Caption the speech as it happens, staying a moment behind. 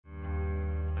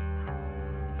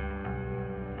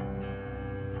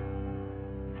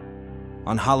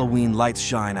On Halloween, lights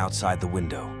shine outside the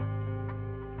window.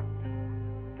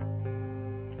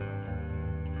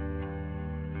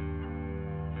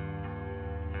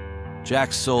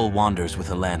 Jack's soul wanders with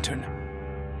a lantern.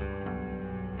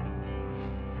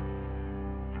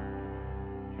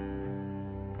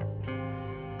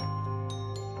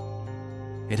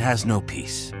 It has no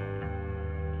peace.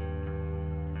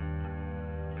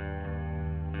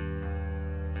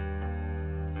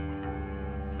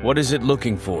 What is it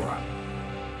looking for?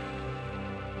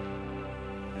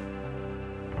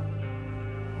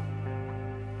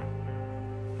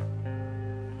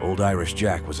 Old Irish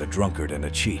Jack was a drunkard and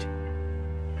a cheat.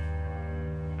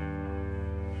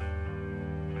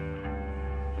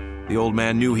 The old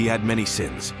man knew he had many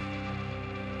sins.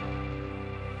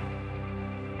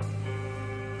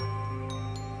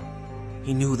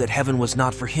 He knew that heaven was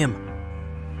not for him.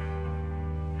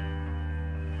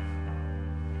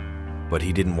 But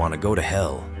he didn't want to go to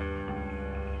hell.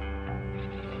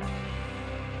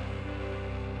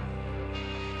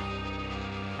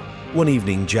 One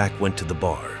evening, Jack went to the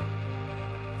bar.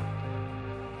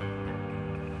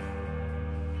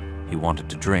 He wanted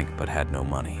to drink, but had no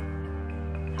money.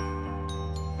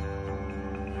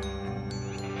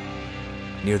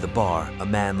 Near the bar, a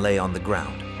man lay on the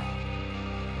ground.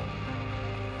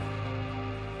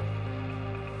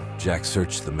 Jack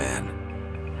searched the man.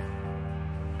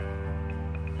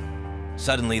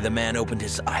 Suddenly, the man opened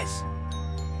his eyes.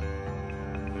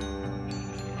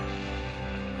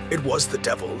 It was the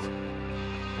devil.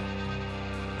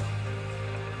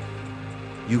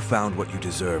 You found what you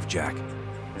deserve, Jack,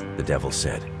 the devil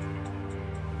said.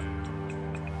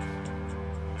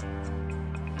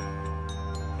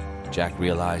 Jack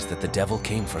realized that the devil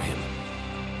came for him.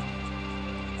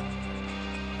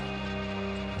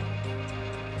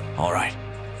 All right,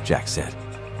 Jack said.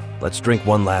 Let's drink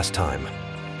one last time.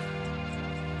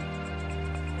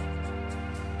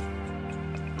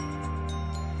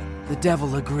 The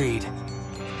devil agreed.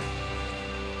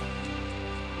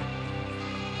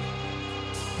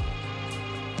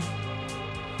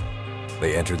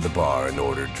 They entered the bar and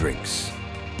ordered drinks.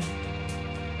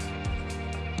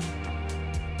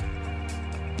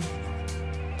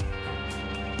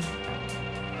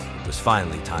 It was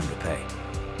finally time to pay.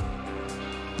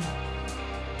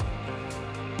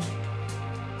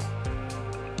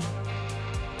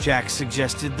 Jack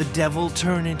suggested the devil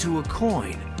turn into a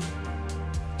coin.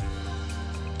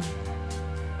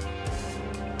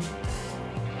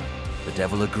 The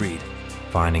devil agreed,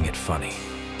 finding it funny.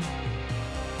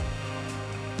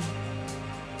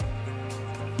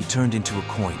 He turned into a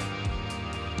coin.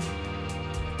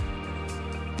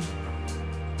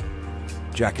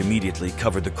 Jack immediately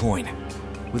covered the coin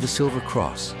with a silver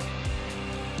cross.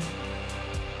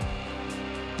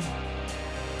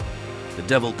 The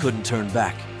devil couldn't turn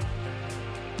back.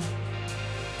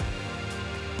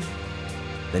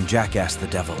 Then Jack asked the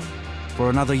devil for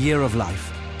another year of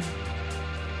life.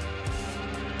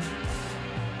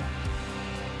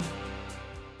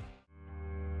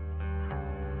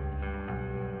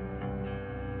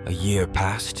 A year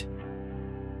passed.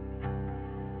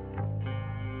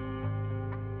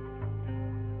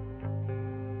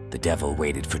 The devil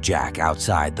waited for Jack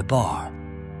outside the bar.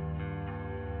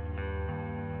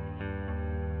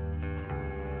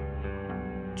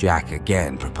 Jack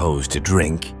again proposed to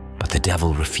drink, but the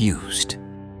devil refused.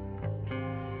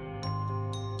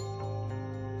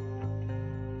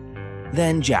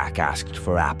 Then Jack asked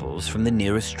for apples from the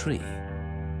nearest tree.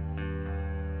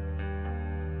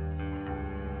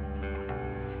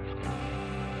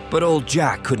 But old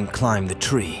Jack couldn't climb the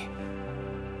tree.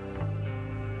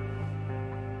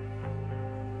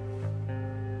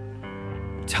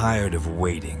 Tired of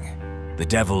waiting, the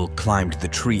devil climbed the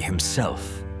tree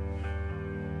himself.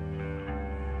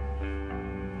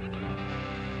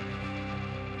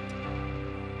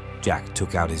 Jack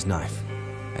took out his knife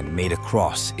and made a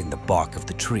cross in the bark of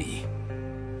the tree.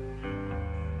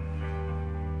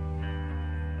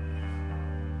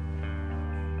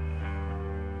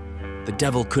 The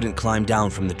devil couldn't climb down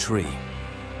from the tree.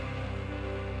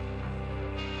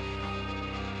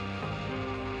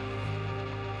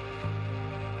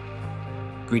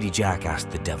 Greedy Jack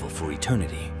asked the devil for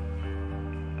eternity.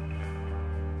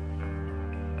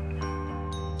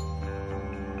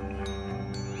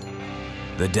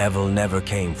 The devil never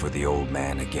came for the old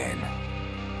man again.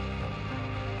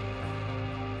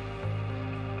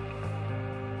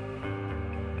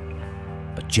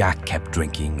 But Jack kept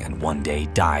drinking and one day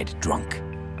died drunk.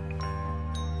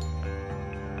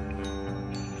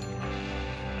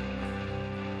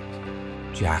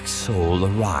 Jack's soul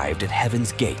arrived at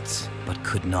heaven's gates, but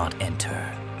could not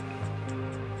enter.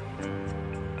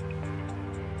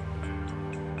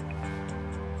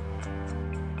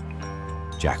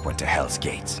 Jack went to Hell's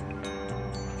Gates.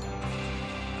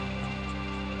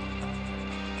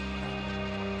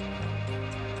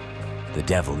 The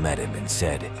devil met him and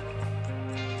said,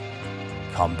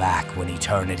 "Come back when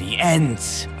eternity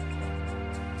ends."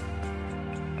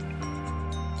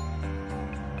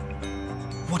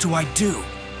 What do I do?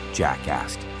 Jack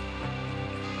asked.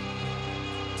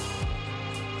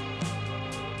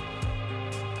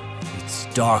 It's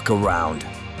dark around.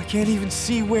 I can't even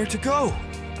see where to go.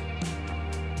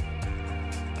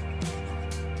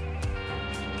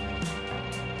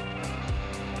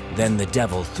 Then the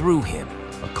devil threw him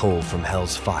a coal from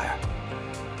hell's fire.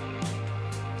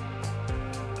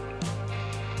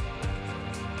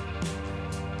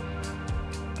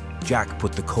 Jack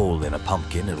put the coal in a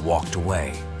pumpkin and walked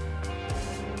away.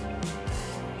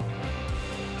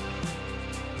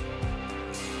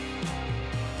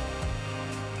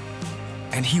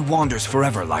 And he wanders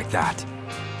forever like that.